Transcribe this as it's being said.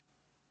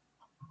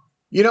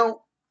You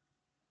know,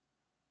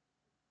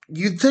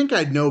 you'd think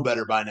I'd know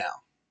better by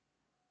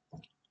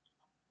now.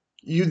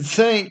 You'd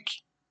think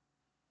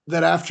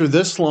that after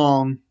this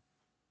long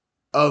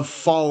of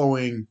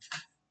following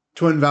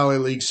Twin Valley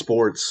League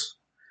sports,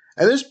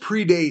 and this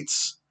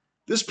predates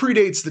the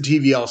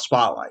TVL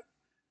Spotlight.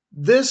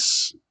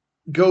 This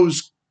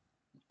goes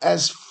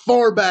as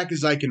far back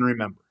as I can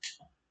remember.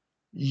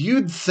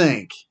 You'd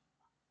think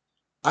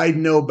I'd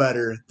know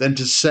better than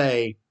to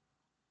say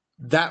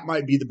that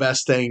might be the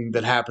best thing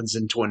that happens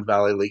in Twin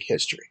Valley League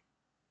history.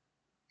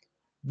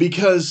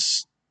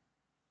 Because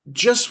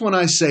just when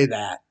I say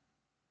that,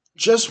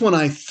 just when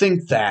I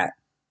think that,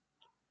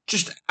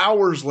 just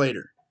hours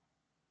later,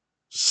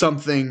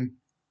 something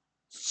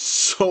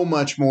so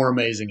much more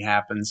amazing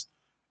happens,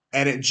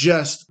 and it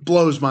just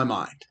blows my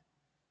mind.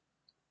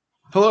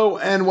 Hello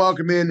and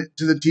welcome in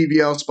to the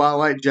TVL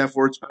Spotlight. Jeff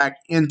Wertz back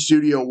in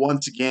studio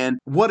once again.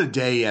 What a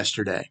day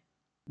yesterday.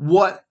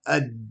 What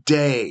a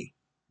day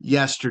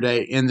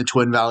yesterday in the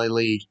Twin Valley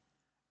League.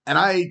 And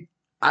I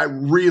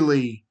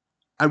really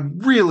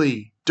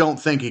don't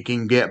think it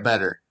can get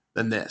better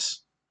than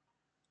this.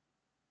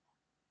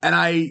 And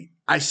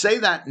I say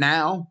that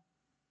now,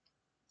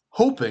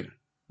 hoping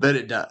that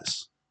it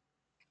does.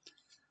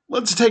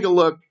 Let's take a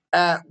look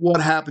at what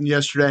happened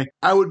yesterday.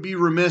 I would be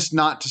remiss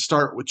not to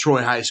start with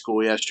Troy High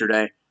School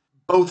yesterday.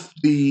 Both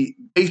the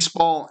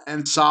baseball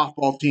and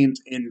softball teams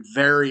in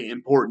very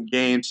important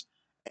games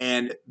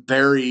and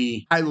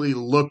very highly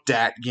looked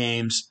at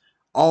games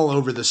all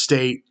over the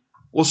state.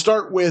 We'll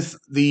start with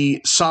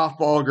the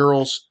softball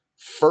girls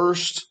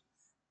first,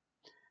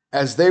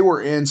 as they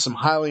were in some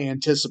highly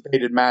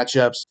anticipated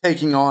matchups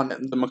taking on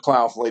the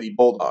McLouth Lady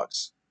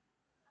Bulldogs.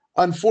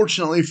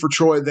 Unfortunately for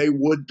Troy, they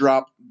would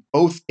drop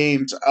both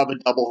games of a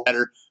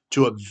doubleheader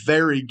to a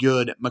very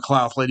good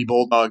McLouth Lady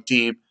Bulldog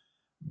team.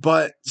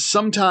 But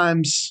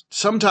sometimes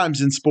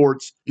in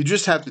sports, you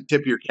just have to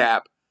tip your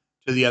cap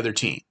to the other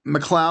team.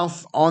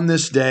 McLouth, on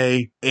this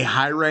day, a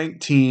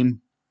high-ranked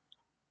team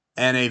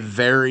and a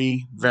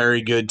very,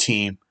 very good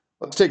team.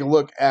 Let's take a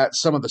look at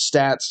some of the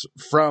stats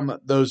from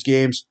those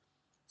games.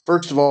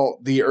 First of all,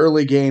 the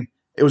early game.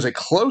 It was a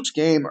close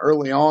game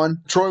early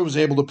on. Troy was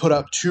able to put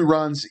up 2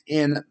 runs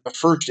in the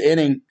first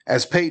inning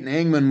as Peyton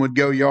Ingman would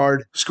go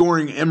yard,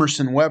 scoring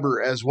Emerson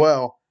Weber as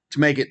well to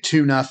make it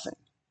 2-0.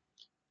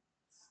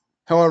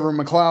 However,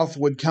 McLouth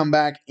would come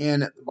back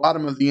in at the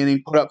bottom of the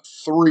inning, put up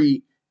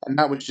 3, and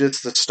that was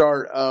just the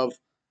start of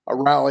a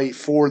rally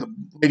for the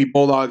Lady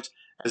Bulldogs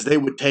as they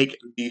would take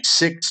the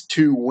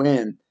 6-2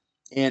 win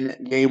in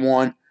Game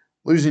 1.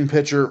 Losing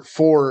pitcher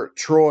for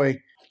Troy,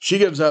 she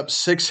gives up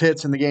 6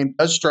 hits in the game,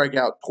 does strike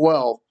out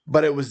 12,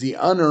 but it was the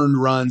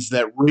unearned runs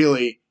that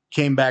really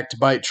came back to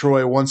bite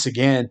Troy once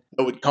again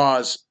that would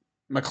cause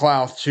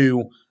McLouth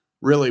to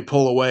really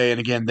pull away, and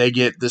again, they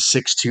get the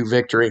 6-2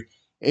 victory.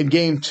 In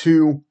Game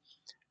 2,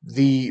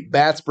 the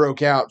bats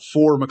broke out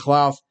for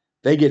McLouth.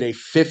 They get a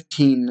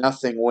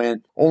 15-0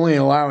 win, only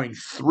allowing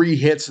 3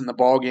 hits in the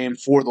ballgame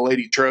for the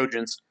Lady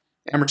Trojans.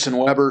 Emerson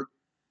Weber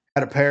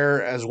had a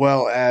pair as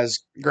well as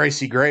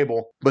Gracie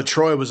Grable, but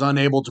Troy was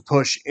unable to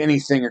push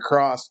anything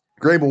across.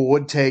 Grable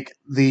would take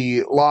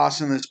the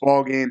loss in this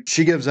ballgame.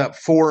 She gives up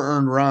 4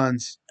 earned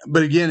runs,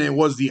 but again, it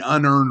was the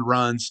unearned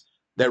runs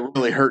that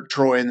really hurt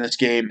Troy in this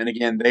game, and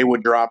again, they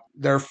would drop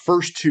their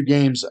first 2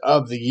 games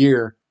of the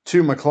year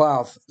to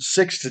McLouth,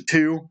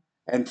 6-2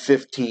 and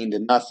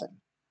 15-0.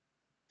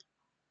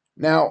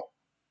 Now,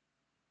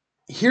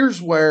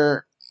 here's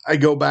where I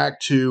go back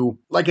to,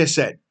 like I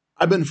said,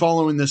 I've been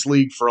following this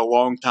league for a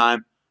long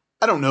time.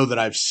 I don't know that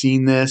I've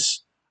seen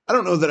this. I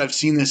don't know that I've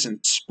seen this in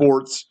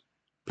sports,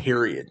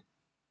 period.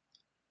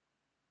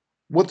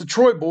 What the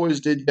Troy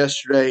boys did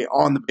yesterday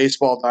on the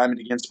baseball diamond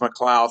against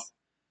McLouth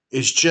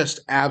is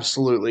just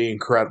absolutely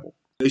incredible.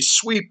 They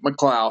sweep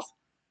McLouth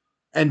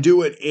and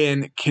do it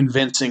in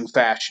convincing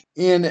fashion.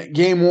 In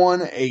Game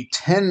 1, a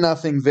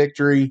 10-0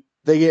 victory.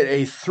 They get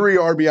a 3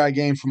 RBI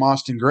game from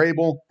Austin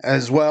Grable,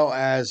 as well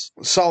as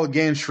solid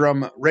games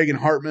from Reagan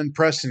Hartman,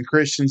 Preston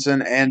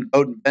Christensen, and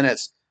Bowden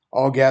Bennett,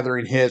 all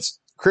gathering hits.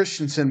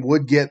 Christensen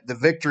would get the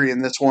victory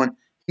in this one.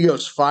 He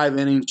goes 5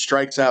 innings,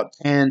 strikes out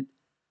 10.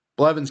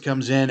 Blevins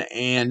comes in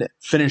and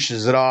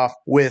finishes it off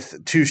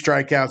with 2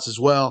 strikeouts as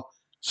well.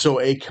 So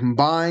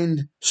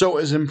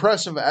as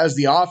impressive as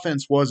the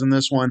offense was in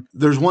this one,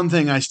 there's one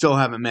thing I still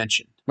haven't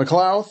mentioned.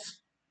 McLouth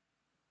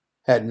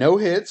had no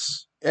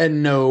hits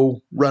and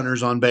no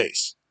runners on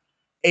base.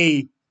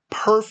 A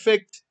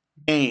perfect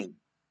game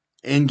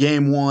in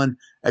Game 1,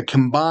 a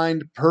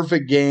combined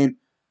perfect game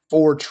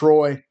for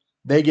Troy.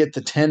 They get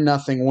the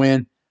 10-0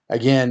 win.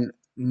 Again,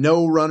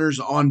 no runners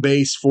on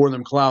base for the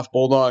McLouth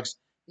Bulldogs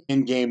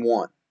in Game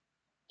 1.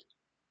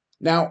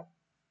 Now,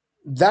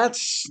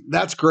 that's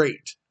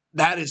great.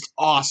 That is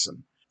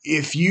awesome.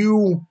 If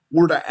you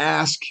were to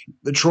ask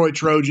the Troy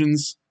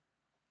Trojans,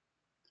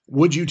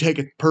 would you take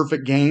a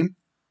perfect game?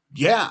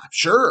 Yeah,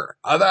 sure.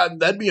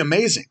 That'd be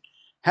amazing.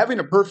 Having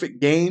a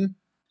perfect game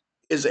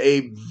is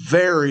a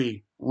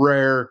very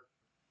rare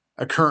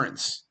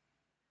occurrence.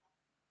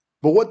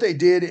 But what they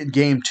did in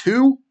Game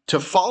 2 to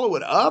follow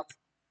it up,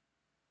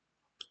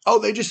 Oh,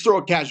 they just throw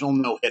a casual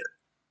no-hitter.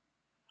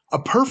 A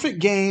perfect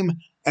game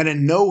and a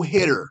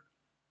no-hitter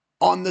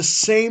on the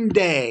same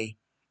day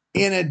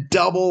in a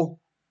double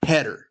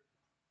header.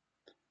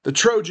 The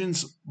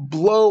Trojans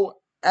blow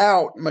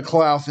out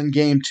McLouth in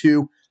game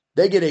 2.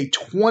 They get a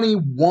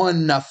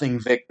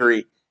 21-0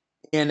 victory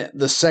in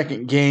the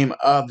second game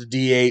of the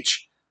DH.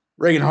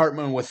 Reagan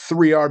Hartman with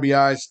 3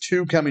 RBIs,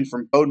 2 coming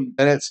from Bowden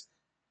Bennett,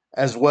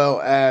 as well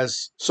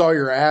as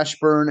Sawyer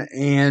Ashburn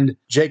and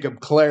Jacob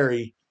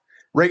Clary.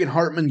 Reagan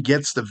Hartman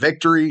gets the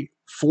victory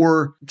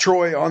for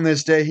Troy on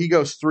this day. He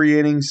goes 3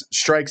 innings,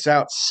 strikes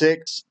out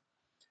 6.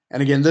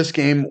 And again, this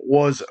game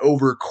was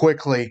over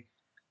quickly.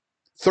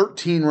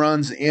 13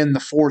 runs in the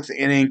 4th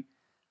inning.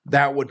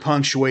 That would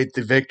punctuate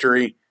the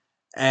victory.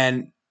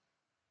 And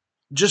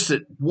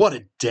what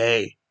a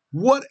day.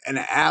 What an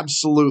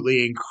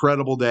absolutely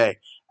incredible day.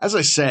 As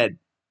I said,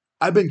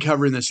 I've been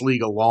covering this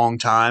league a long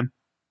time.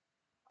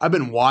 I've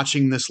been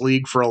watching this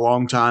league for a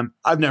long time.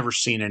 I've never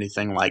seen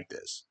anything like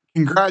this.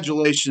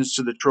 Congratulations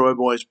to the Troy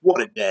boys.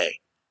 What a day.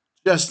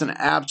 Just an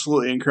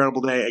absolutely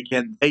incredible day.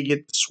 Again, they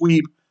get the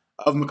sweep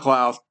of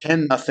McLouth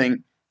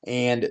 10-0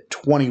 and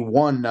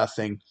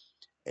 21-0.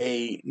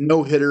 A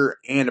no-hitter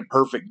and a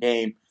perfect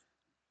game.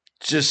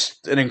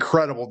 Just an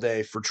incredible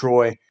day for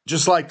Troy.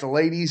 Just like the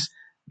ladies,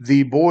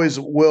 the boys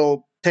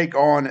will take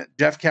on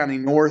Jeff County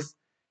North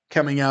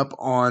coming up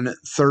on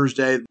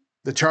Thursday.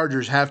 The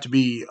Chargers have to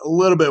be a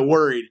little bit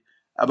worried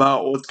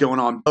about what's going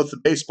on, both the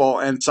baseball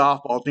and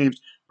softball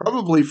teams,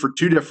 probably for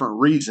 2 different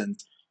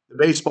reasons. The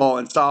baseball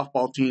and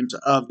softball teams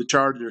of the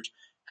Chargers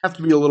have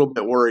to be a little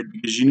bit worried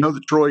because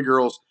the Troy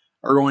girls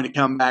are going to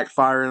come back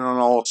firing on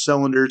all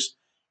cylinders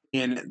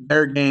in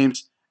their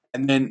games.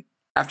 And then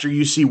after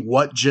you see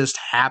what just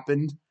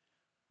happened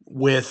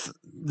with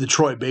the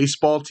Troy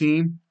baseball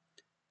team,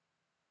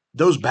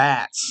 those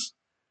bats,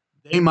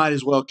 they might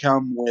as well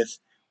come with,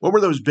 what were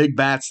those big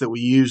bats that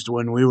we used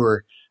when we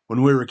were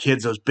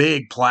kids, those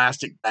big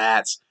plastic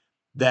bats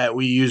that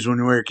we used when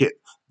we were kids?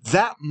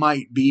 That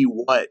might be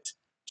what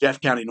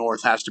Jeff County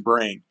North has to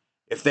bring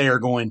if they are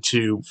going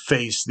to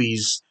face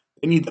these.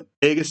 They need the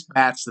biggest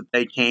bats that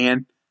they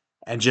can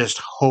and just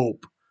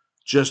hope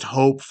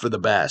for the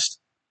best.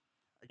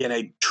 Again,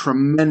 a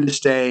tremendous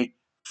day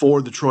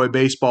for the Troy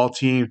baseball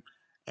team,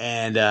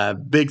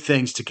 and big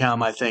things to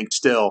come, I think,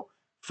 still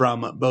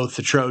from both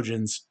the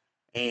Trojans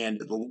and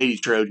the Lady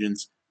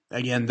Trojans.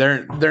 Again,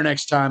 their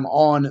next time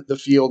on the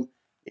field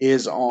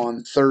is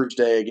on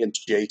Thursday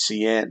against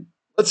JCN.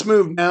 Let's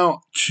move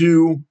now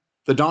to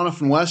the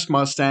Doniphan West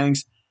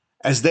Mustangs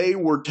as they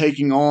were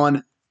taking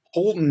on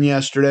Holton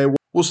yesterday.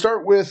 We'll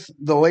start with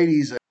the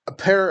ladies. A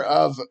pair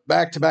of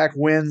back-to-back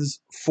wins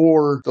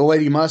for the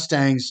Lady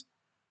Mustangs.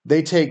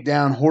 They take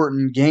down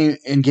Horton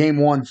in game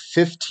 1,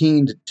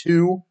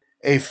 15-2.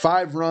 A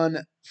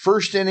 5-run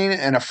first inning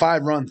and a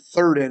 5-run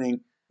third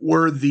inning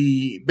were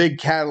the big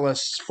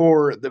catalysts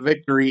for the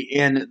victory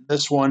in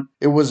this one.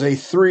 It was a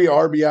 3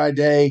 RBI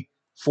day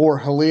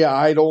for Halia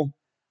Idol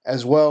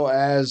as well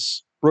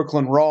as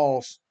Brooklyn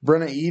Rawls.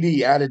 Brenna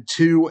Edie added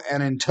 2,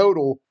 and in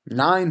total,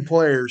 9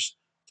 players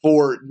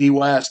for D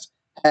West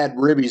had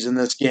ribbies in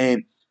this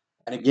game.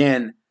 And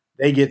again,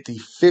 they get the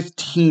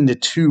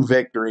 15-2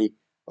 victory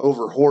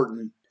over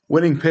Horton.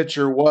 Winning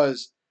pitcher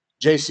was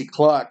J.C.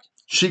 Cluck.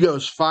 She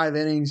goes 5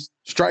 innings,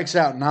 strikes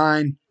out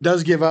 9,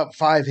 does give up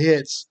 5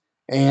 hits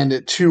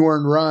and 2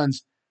 earned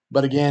runs.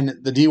 But again,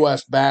 the D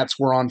West bats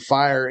were on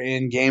fire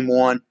in game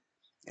 1,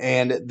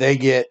 and they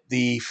get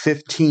the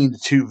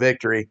 15-2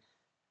 victory.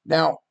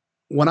 Now,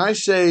 when I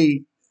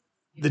say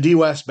the D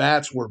West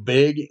bats were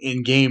big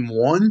in game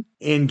 1,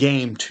 in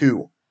game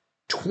 2,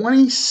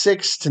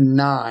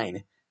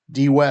 26-9,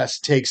 D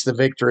West takes the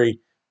victory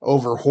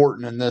over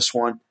Horton in this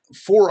one.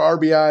 4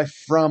 RBI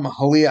from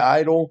Halia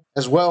Idol,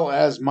 as well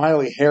as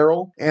Miley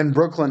Harrell and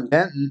Brooklyn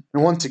Denton.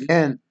 And once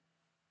again,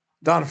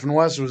 Doniphan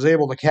West was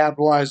able to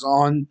capitalize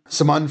on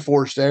some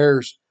unforced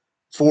errors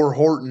for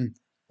Horton.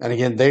 And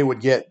again, they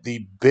would get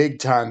the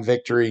big-time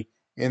victory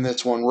in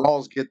this one.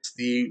 Rawls gets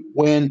the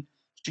win.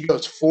 She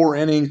goes 4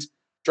 innings,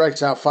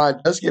 strikes out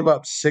 5, does give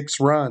up 6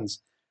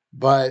 runs.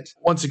 But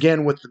once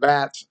again, with the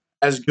bats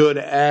as good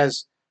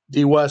as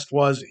D West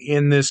was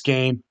in this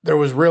game, there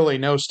was really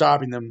no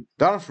stopping them.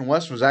 Doniphan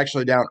West was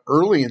actually down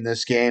early in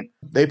this game.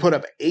 They put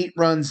up 8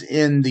 runs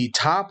in the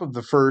top of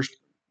the first.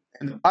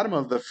 In the bottom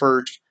of the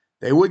first,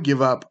 they would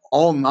give up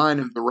all 9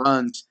 of the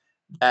runs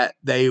that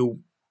they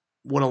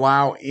would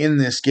allow in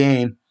this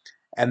game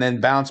and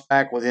then bounce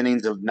back with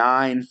innings of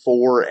 9,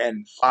 4,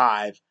 and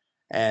 5.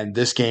 And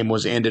this game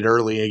was ended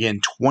early,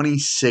 again,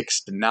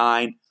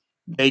 26-9.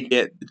 They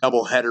get the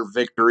doubleheader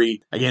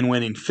victory, again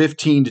winning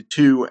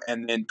 15-2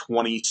 and then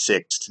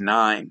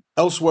 26-9.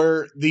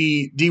 Elsewhere,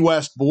 the D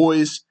West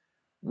boys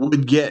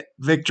would get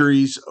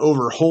victories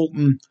over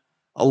Holton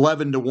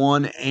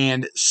 11-1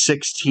 and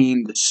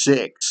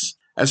 16-6.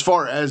 As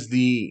far as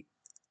the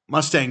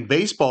Mustang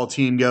baseball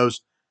team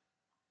goes,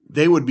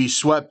 they would be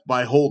swept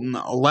by Holton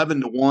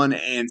 11-1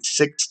 and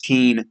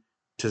 16-6.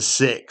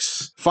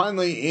 8-6.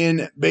 Finally,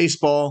 in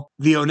baseball,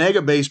 the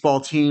Onega baseball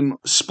team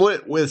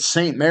split with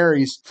St.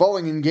 Mary's,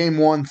 falling in game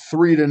 1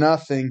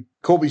 3-0.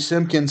 Colby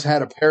Simpkins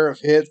had a pair of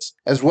hits,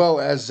 as well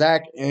as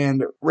Zach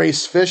and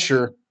Race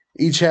Fisher,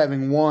 each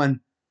having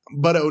one.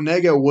 But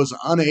Onega was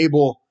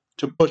unable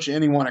to push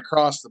anyone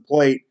across the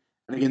plate.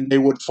 And again, they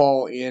would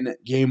fall in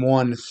game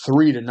 1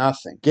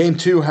 3-0. Game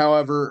 2,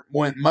 however,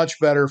 went much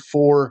better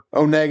for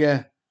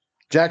Onega.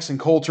 Jackson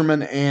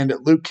Coulterman and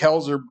Luke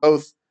Kelzer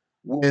both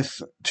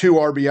with 2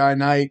 RBI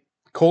night.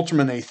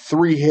 Coulterman a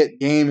 3-hit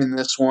game in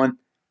this one.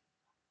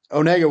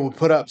 Onega would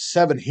put up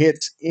 7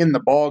 hits in the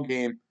ball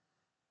game,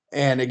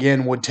 and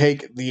again would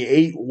take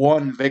the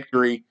 8-1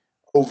 victory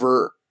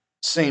over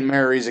St.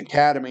 Mary's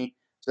Academy.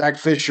 Zach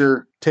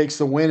Fisher takes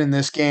the win in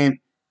this game.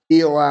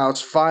 He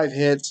allows 5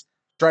 hits,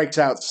 strikes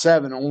out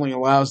 7, only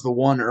allows the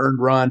 1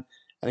 earned run.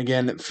 And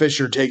again,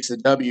 Fisher takes the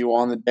W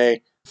on the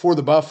day for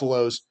the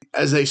Buffaloes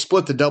as they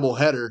split the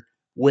doubleheader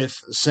with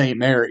St.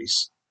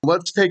 Mary's.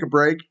 Let's take a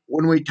break.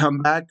 When we come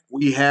back,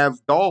 we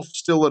have golf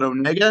still at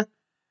Onega,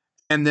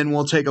 and then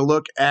we'll take a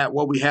look at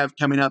what we have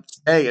coming up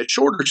today. A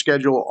shorter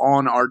schedule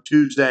on our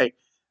Tuesday,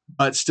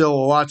 but still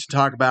a lot to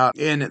talk about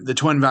in the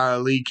Twin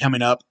Valley League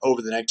coming up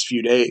over the next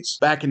few days.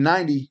 Back in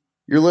 90,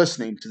 you're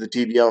listening to the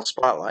TVL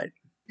Spotlight.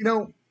 You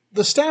know,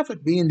 the staff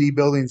at B&D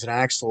Buildings in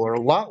Axtell are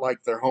a lot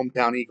like their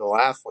hometown Eagle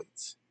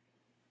athletes.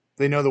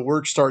 They know the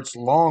work starts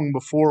long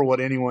before what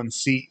anyone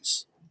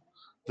sees.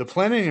 The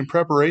planning and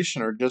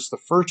preparation are just the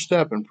first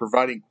step in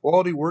providing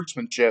quality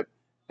workmanship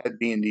at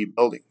B&D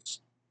Buildings.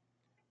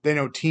 They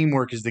know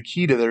teamwork is the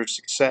key to their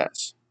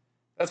success.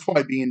 That's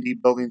why B&D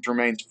Buildings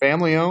remains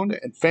family-owned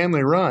and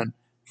family-run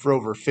for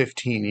over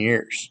 15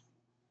 years.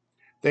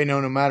 They know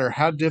no matter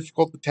how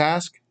difficult the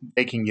task,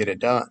 they can get it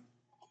done.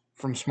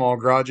 From small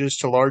garages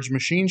to large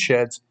machine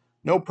sheds,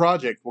 no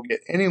project will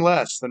get any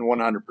less than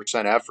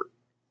 100% effort.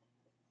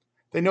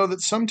 They know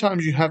that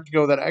sometimes you have to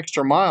go that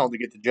extra mile to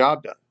get the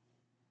job done.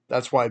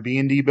 That's why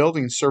B&D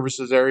Buildings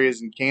services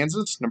areas in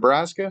Kansas,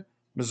 Nebraska,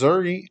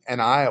 Missouri, and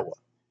Iowa.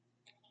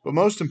 But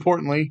most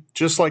importantly,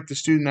 just like the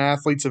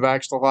student-athletes of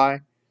Axtell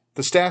High,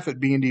 the staff at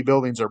B&D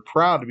Buildings are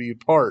proud to be a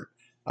part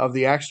of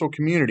the Axtell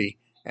community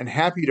and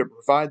happy to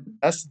provide the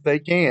best that they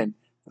can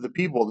for the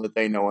people that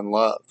they know and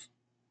love.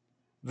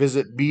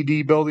 Visit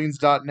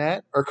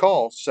bdbuildings.net or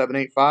call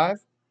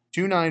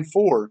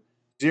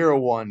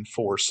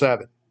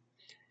 785-294-0147.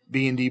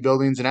 B&D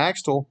Buildings in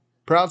Axtell,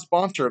 proud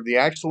sponsor of the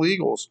Axtell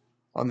Eagles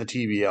on the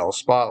TVL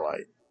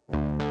Spotlight.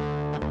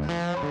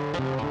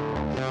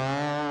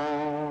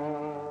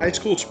 High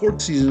school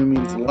sports season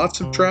means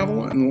lots of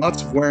travel and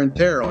lots of wear and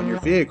tear on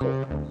your vehicle.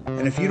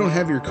 And if you don't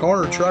have your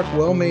car or truck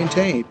well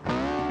maintained, you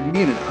can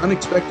be in an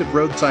unexpected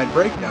roadside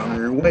breakdown on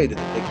your way to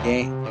the big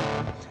game.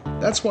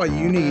 That's why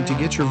you need to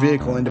get your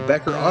vehicle into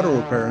Becker Auto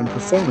Repair and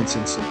Performance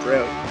in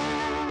Centralia.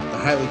 The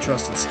highly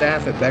trusted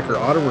staff at Becker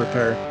Auto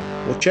Repair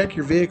will check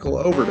your vehicle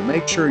over to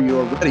make sure you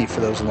are ready for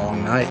those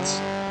long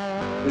nights.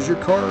 Does your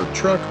car,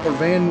 truck, or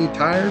van need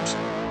tires?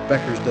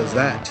 Becker's does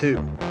that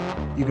too.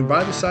 You can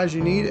buy the size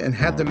you need and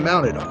have them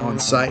mounted on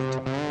site.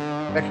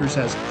 Becker's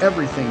has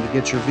everything to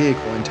get your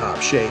vehicle in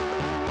top shape.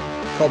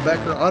 Call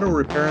Becker Auto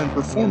Repair and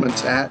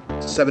Performance at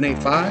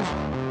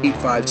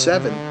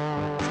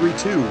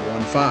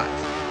 785-857-3215.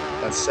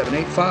 That's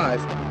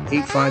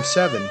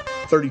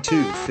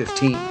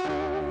 785-857-3215.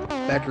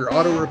 Becker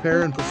Auto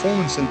Repair and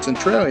Performance in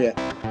Centralia,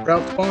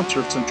 proud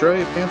sponsor of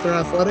Centralia Panther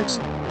Athletics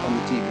on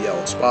the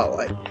TVL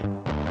Spotlight.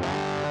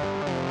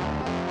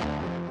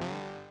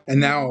 And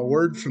now a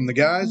word from the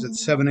guys at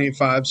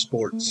 785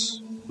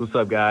 Sports. What's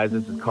up, guys?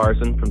 This is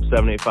Carson from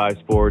 785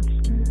 Sports.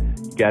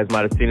 You guys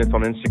might have seen us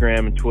on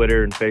Instagram and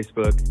Twitter and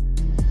Facebook.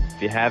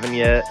 If you haven't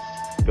yet,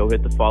 go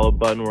hit the follow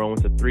button. We're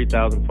almost at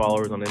 3,000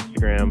 followers on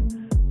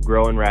Instagram,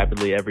 growing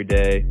rapidly every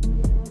day.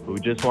 But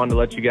we just wanted to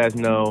let you guys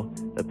know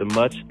that the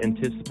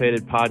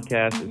much-anticipated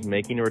podcast is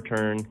making a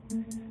return.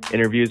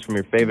 Interviews from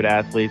your favorite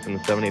athletes in the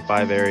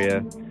 785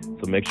 area.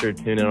 So make sure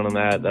to tune in on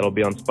that. That'll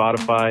be on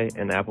Spotify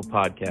and Apple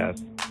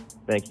Podcasts.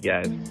 Thank you,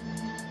 guys.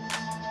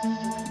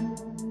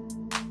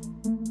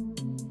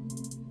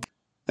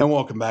 And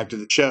welcome back to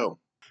the show.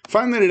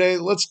 Finally today,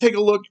 let's take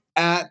a look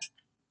at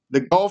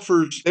the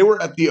golfers. They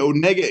were at the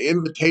Onega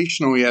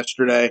Invitational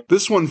yesterday.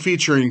 This one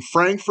featuring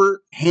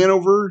Frankfort,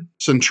 Hanover,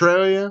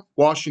 Centralia,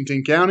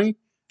 Washington County,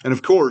 and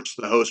of course,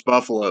 the host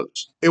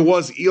Buffaloes. It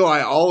was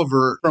Eli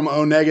Oliver from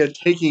Onega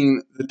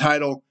taking the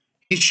title.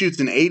 He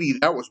shoots an 80.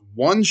 That was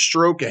one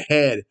stroke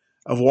ahead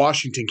of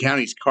Washington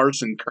County's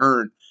Carson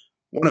Kern,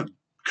 one of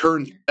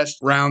Kern's best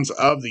rounds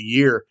of the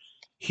year.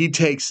 He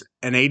takes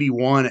an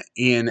 81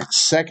 in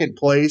second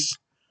place.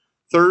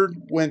 Third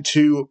went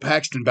to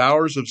Paxton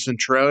Bowers of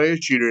Centralia,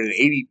 shooting an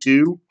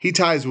 82. He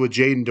ties with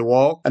Jaden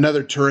DeWalt.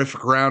 Another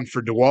terrific round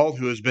for DeWalt,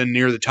 who has been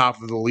near the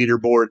top of the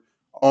leaderboard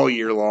all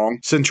year long.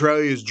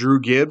 Centralia's Drew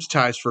Gibbs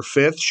ties for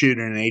fifth,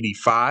 shooting an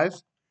 85.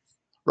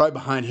 Right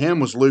behind him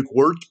was Luke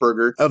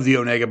Wurzberger of the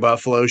Onega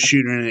Buffaloes,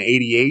 shooting an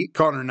 88.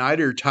 Connor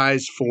Nider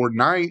ties for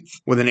ninth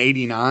with an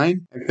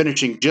 89. And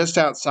finishing just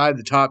outside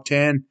the top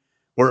 10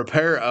 were a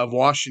pair of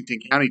Washington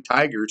County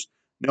Tigers,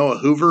 Noah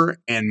Hoover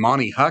and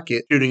Monty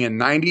Huckett, shooting a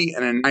 90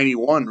 and a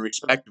 91,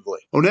 respectively.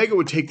 Onega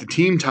would take the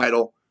team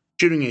title,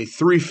 shooting a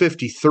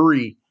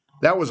 353.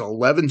 That was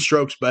 11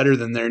 strokes better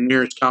than their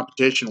nearest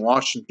competition,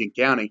 Washington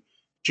County,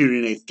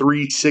 shooting a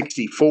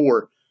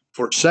 364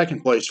 for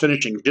second place,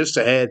 finishing just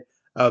ahead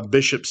of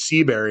Bishop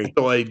Seabury.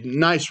 So a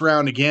nice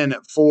round again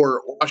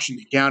for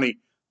Washington County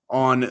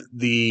on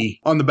the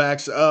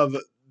backs of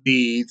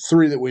the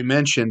three that we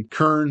mentioned,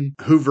 Kern,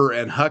 Hoover,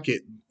 and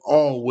Huckett,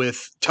 all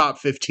with top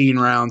 15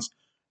 rounds.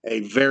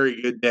 A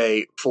very good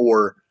day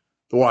for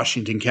the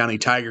Washington County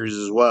Tigers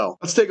as well.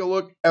 Let's take a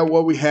look at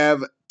what we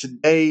have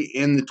today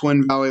in the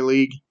Twin Valley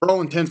League. For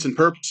all intents and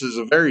purposes,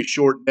 a very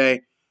short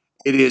day.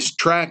 It is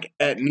track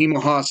at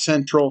Nemaha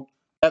Central,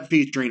 that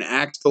featuring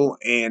Axtell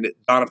and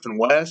Donovan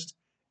West,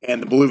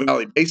 and the Blue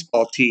Valley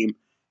baseball team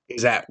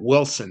is at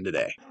Wilson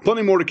today.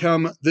 Plenty more to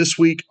come this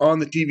week on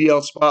the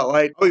TVL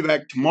Spotlight. I'll be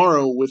back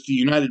tomorrow with the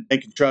United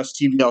Bank and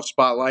Trust TVL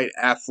Spotlight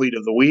Athlete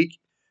of the Week.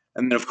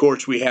 And then, of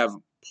course, we have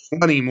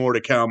plenty more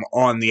to come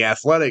on the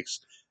athletics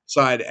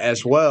side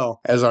as well,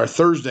 as our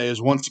Thursday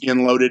is once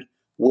again loaded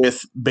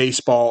with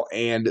baseball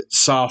and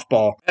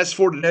softball. As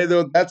for today,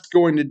 though, that's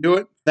going to do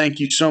it. Thank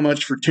you so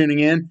much for tuning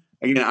in.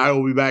 Again, I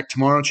will be back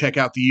tomorrow. Check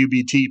out the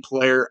UBT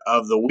Player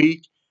of the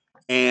Week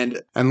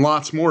and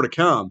lots more to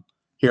come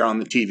here on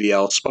the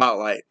TVL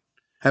Spotlight.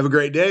 Have a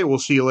great day. We'll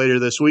see you later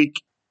this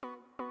week.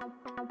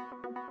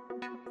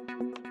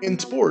 In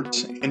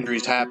sports,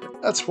 injuries happen.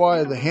 That's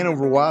why the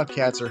Hanover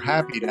Wildcats are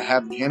happy to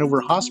have the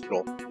Hanover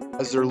Hospital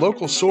as their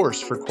local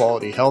source for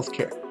quality health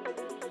care.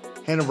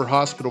 Hanover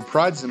Hospital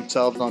prides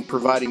themselves on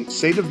providing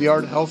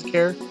state-of-the-art health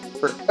care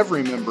for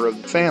every member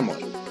of the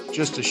family.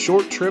 Just a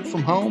short trip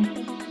from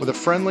home with a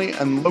friendly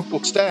and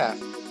local staff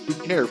who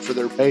care for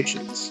their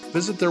patients.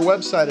 Visit their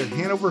website at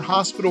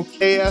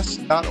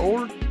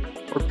hanoverhospitalks.org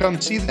or come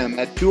see them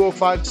at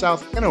 205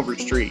 South Hanover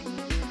Street.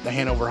 The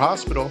Hanover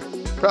Hospital,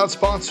 proud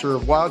sponsor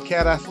of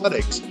Wildcat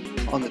Athletics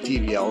on the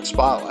TVL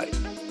Spotlight.